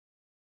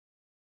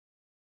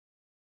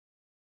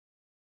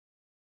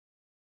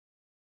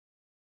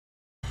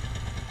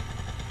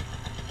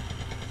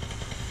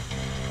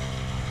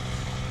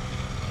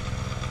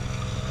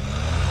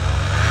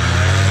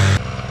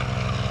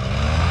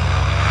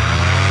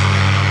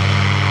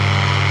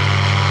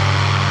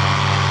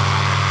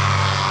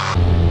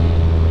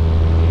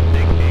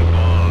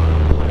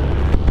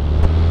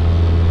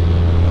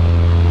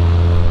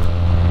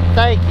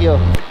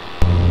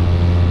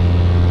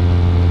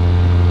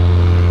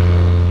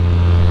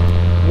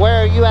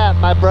you at,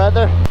 my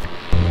brother? 6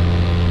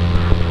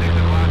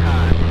 o'clock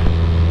high.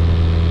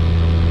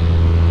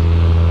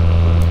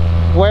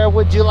 Where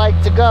would you like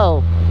to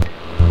go?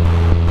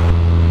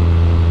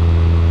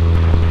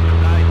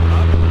 Side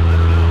up? I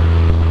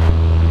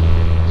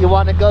don't know. You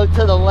want to go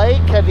to the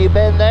lake? Have you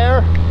been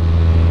there?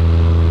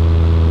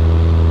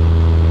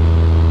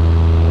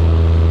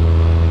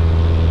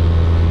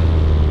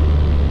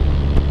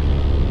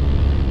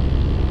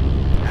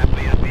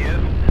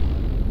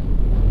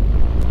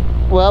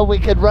 Well, we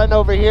could run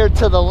over here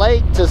to the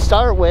lake to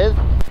start with.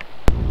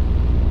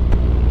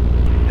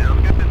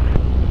 Sounds good.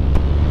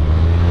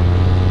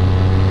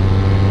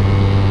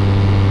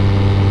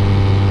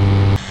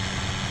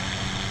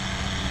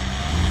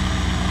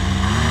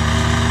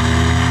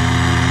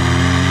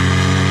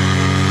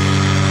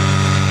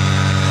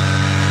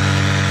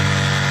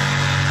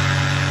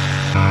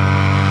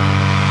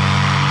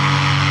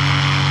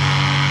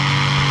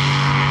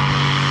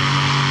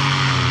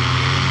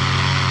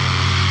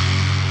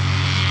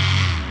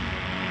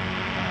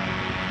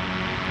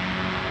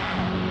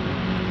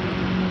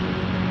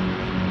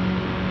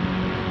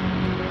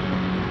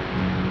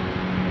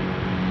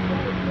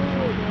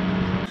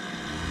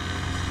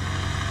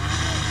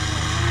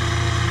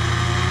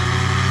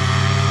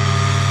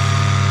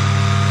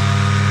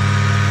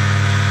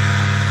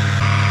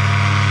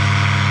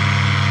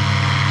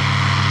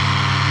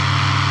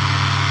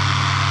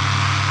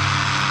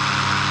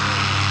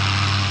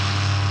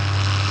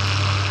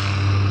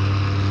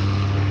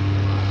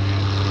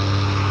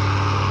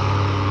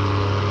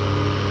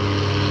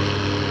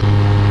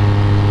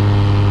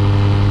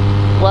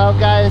 Well,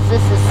 guys,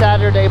 this is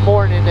Saturday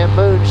morning at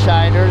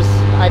Moonshiners.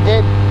 I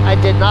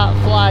did not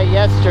fly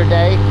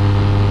yesterday.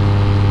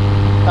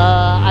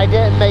 I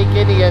didn't make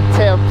any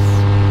attempts.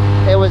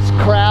 It was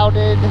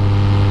crowded.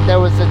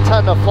 There was a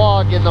ton of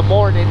fog in the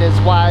morning, is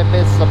why I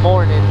missed the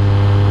morning.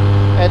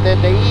 And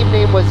then the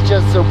evening was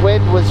just, the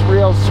wind was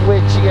real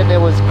switchy and it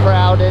was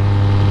crowded.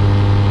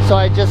 So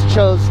I just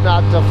chose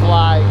not to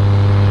fly.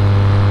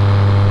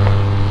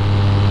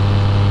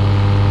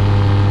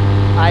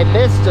 I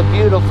missed a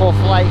beautiful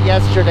flight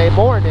yesterday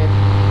morning,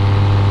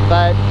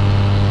 but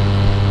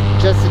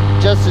just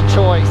a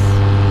choice.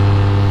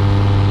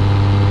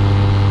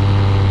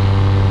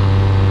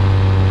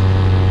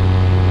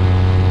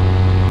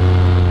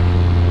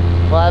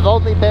 Well, I've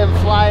only been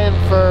flying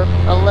for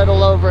a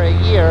little over a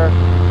year,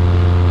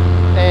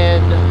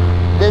 and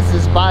this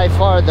is by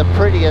far the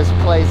prettiest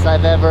place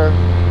I've ever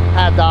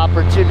had the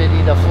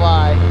opportunity to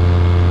fly.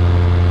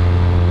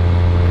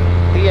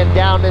 Being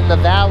down in the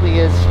valley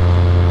is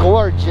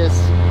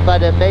gorgeous,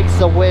 but it makes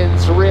the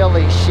winds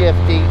really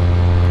shifty.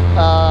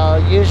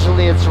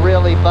 Usually it's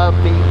really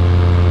bumpy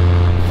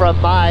from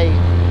my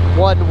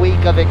 1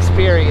 week of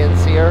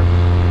experience here,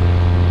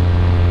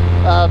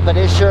 but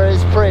it sure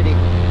is pretty.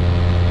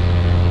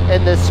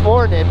 And this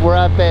morning we're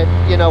up at,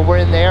 we're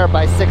in the air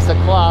by 6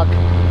 o'clock,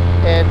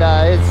 and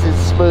it's as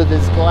smooth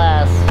as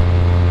glass.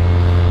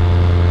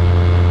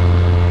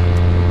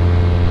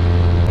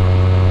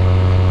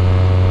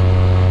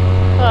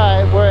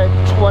 Alright, we're at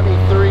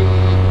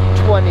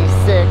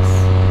 2326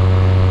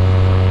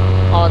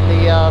 on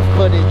the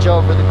footage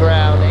over the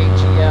ground,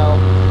 AGL.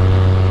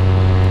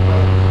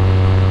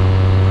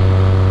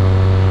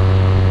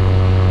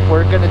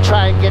 We're going to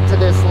try and get to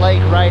this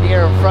lake right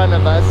here in front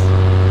of us.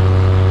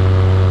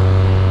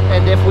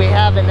 And if we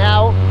have an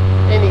out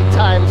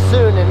anytime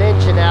soon, an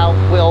engine out,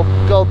 we'll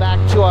go back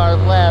to our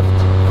left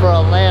for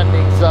a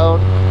landing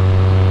zone.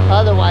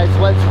 Otherwise,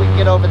 once we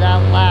get over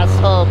that last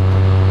hump,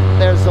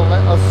 there's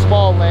a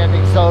small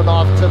landing zone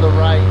off to the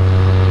right.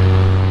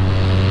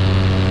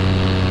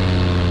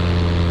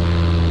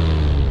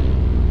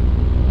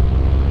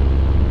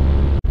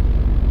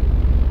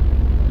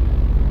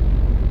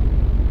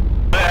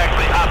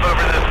 Actually hop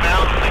over this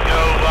mountain and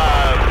go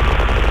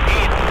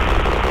east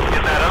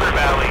in that other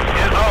valley.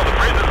 Oh, the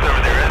prison's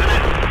over there, isn't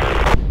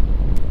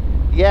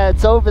it? Yeah,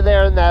 it's over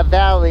there in that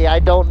valley. I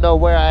don't know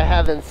where. I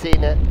haven't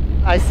seen it.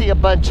 I see a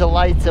bunch of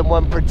lights in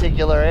one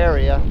particular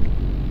area.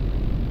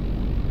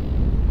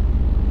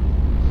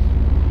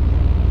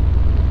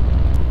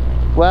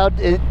 Well,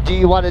 do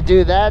you want to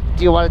do that?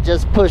 Do you want to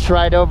just push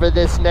right over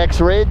this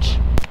next ridge?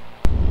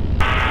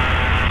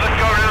 Let's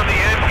go around the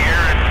end here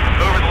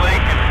and over the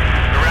lake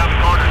and around the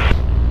corner.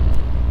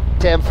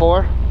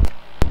 10-4.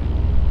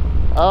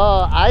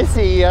 Oh, I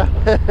see ya.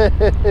 Don't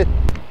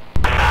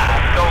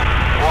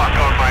walk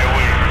on my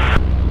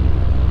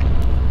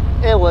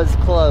wings. It was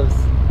close.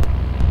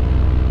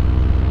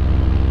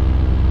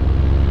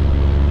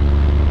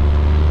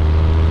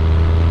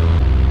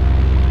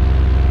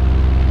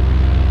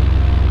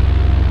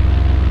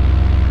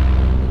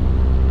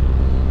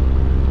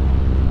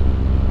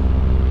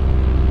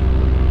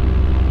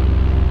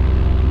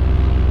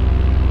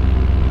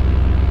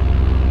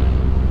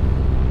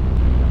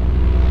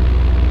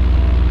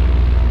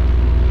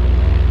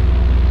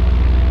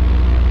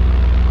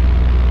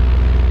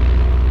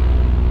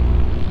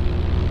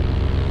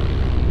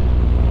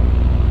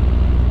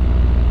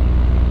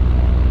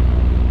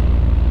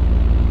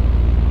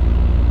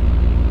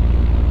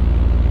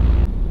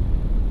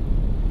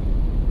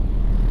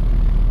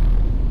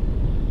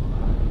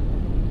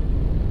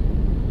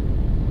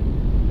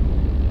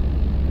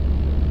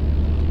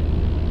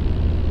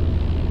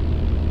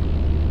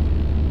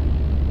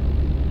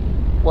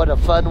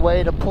 fun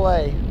way to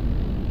play.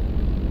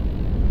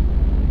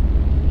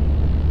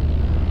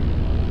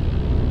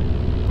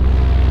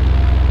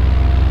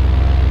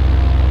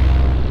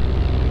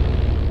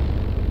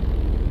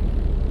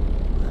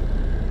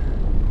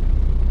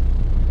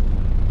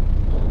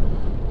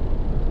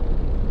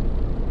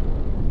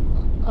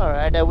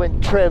 Alright, I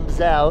went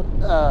trims out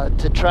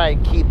to try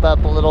and keep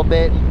up a little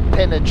bit and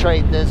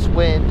penetrate this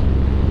wind.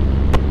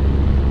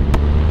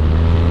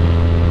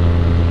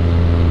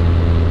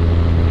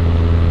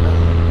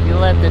 You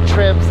let the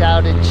trims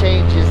out, it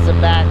changes the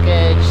back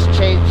edge,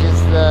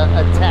 changes the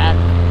attack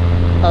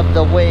of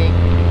the wing,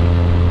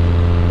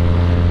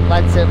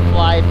 lets it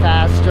fly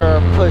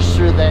faster, push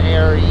through the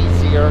air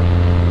easier.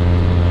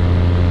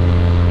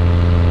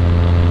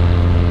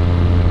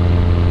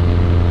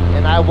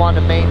 And I want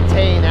to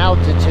maintain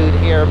altitude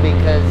here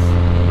because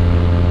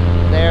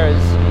there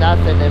is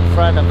nothing in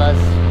front of us,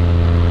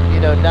 you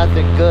know,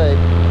 nothing good.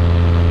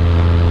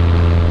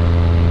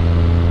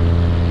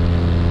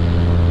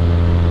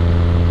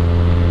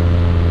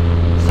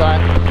 So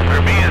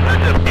for me, it's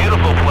such a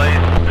beautiful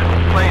place.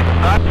 This place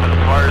sucks as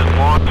far as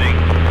launching.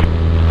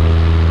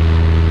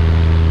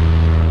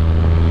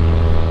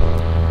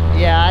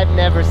 Yeah, I've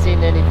never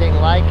seen anything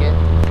like it.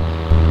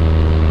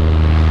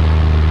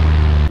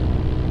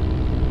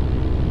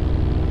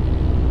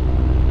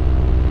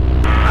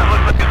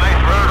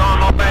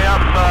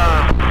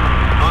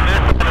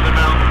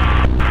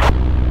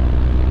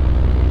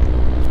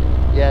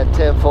 Yeah,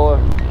 10-4.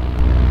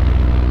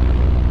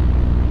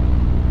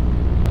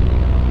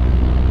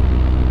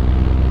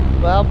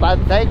 Well,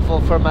 I'm thankful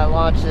for my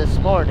launch this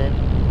morning.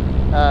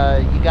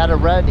 You got to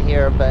run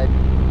here, but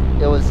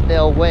it was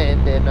nil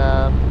wind, and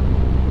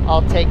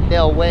I'll take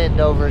nil wind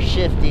over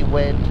shifty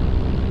wind.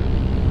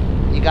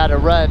 You got to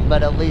run,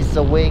 but at least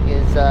the wing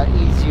is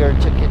easier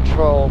to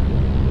control.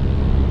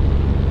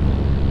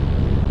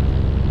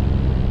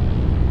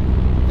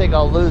 I think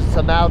I'll lose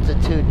some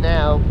altitude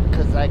now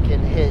because I can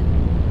hit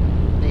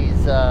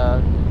these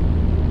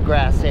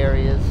grass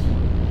areas.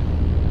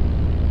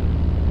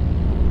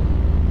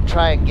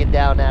 Try and get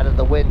down out of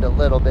the wind a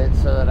little bit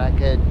so that I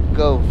could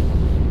go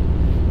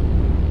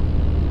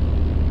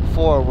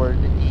forward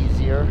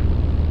easier.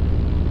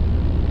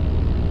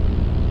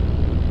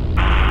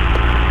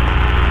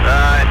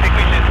 I think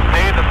we should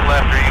stay to the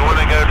left, or you want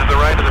to go to the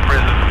right of the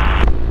prison?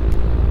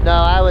 No,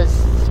 I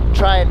was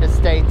trying to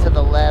stay to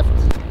the left.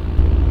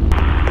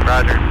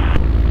 Roger.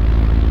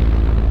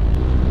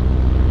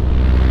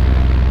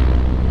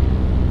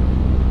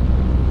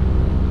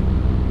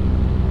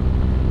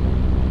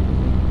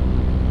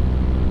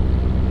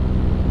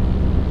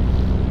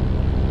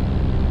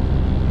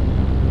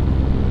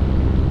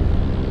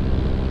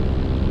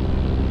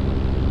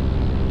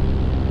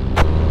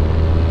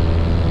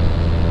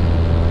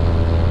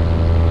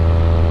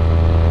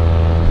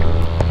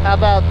 How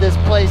about this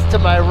place to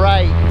my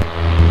right?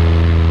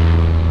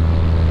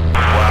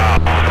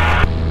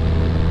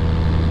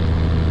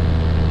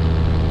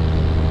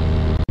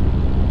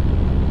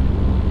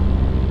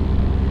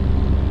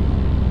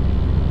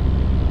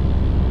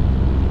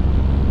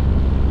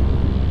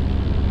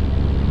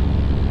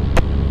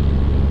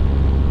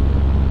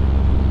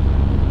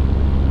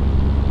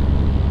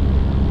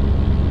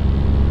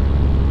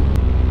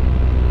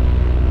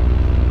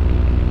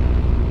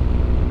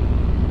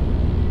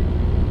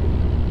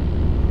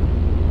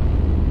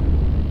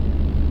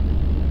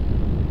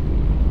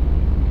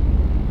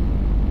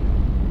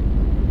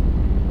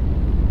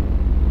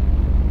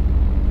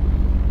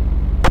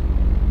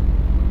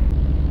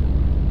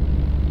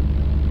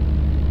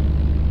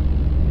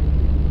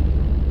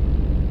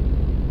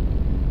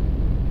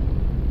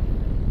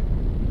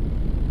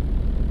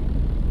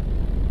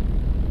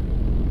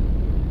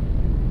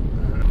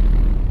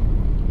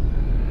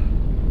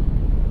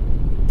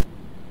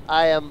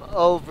 I am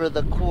over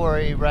the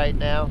quarry right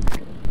now.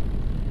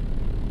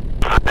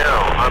 I know,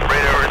 I'm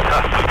right over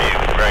top of you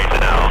right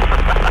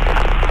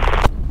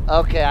now.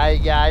 Okay,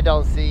 I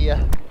don't see you.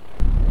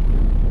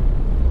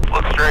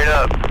 Look straight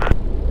up.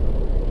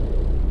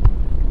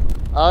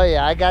 Oh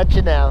yeah, I got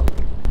you now.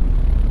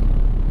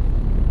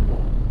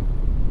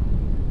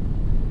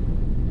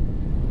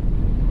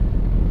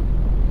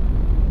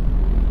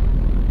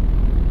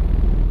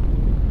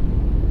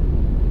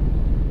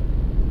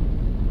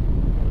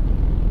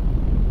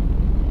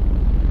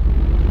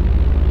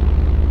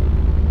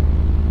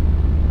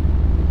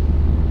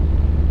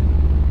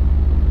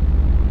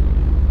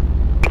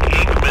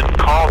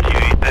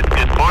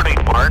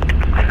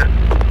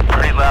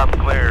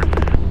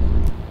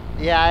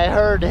 Yeah, I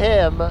heard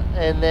him,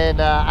 and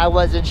then I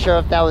wasn't sure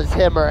if that was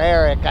him or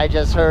Eric. I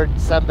just heard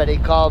somebody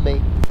call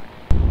me.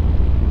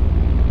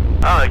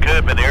 Oh, it could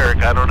have been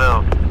Eric. I don't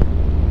know.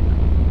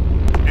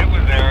 It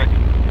was Eric.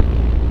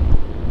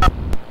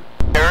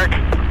 Eric?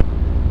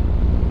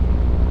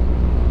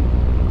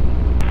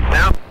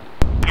 Now,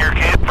 your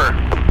camper.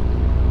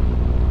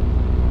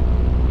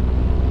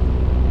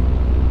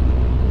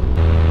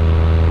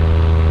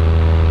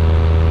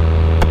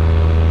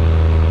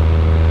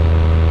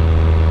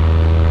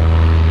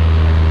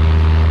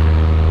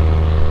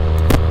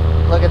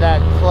 Look at that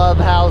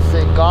clubhouse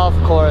and golf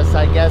course,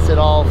 I guess it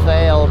all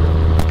failed.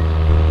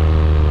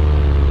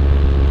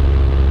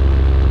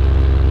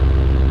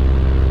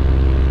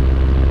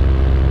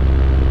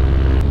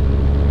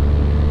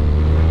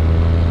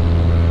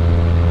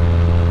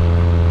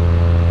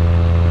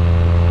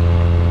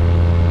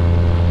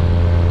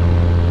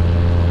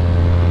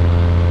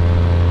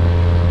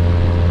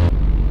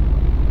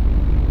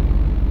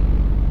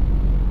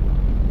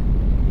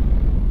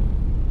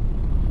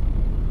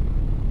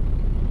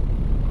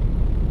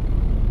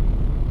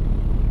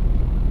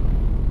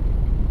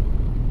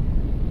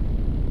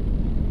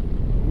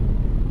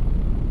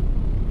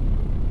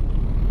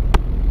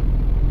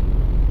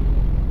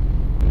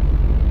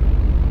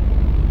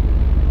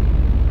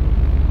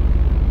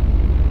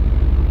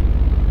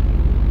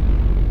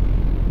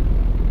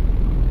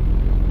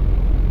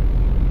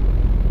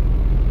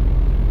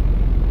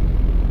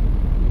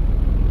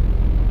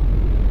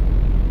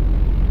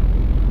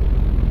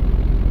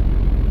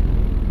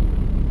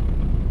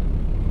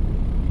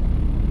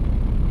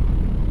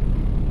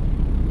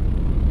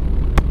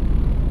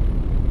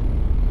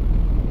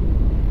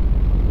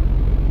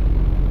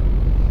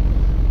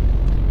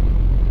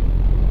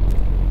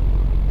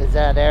 Is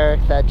that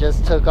Eric that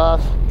just took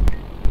off?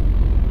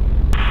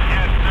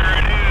 Yes, sir,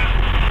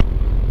 it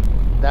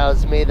is. That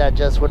was me that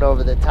just went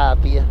over the top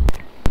of you.